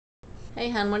Hey,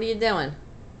 hon, what are you doing?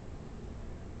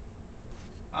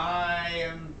 I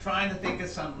am trying to think of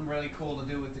something really cool to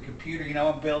do with the computer. You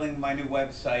know, I'm building my new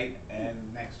website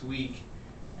and next week,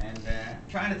 and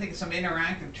trying to think of some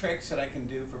interactive tricks that I can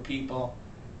do for people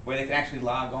where they can actually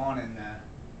log on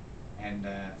and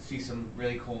see some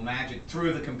really cool magic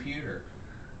through the computer.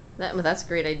 Well, that's a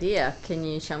great idea. Can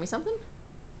you show me something?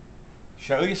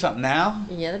 Show you something now?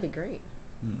 Yeah, that'd be great.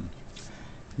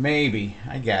 Maybe,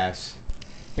 I guess.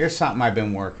 Here's something I've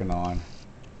been working on.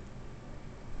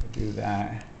 Do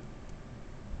that.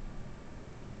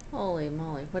 Holy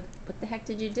moly, what the heck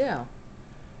did you do?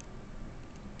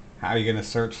 How are you gonna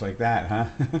search like that, huh?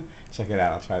 Check it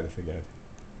out. I'll try this again.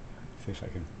 See if I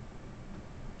can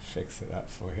fix it up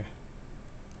for you.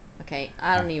 Okay,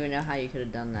 I don't even know how you could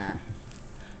have done that.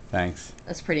 Thanks.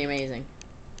 That's pretty amazing.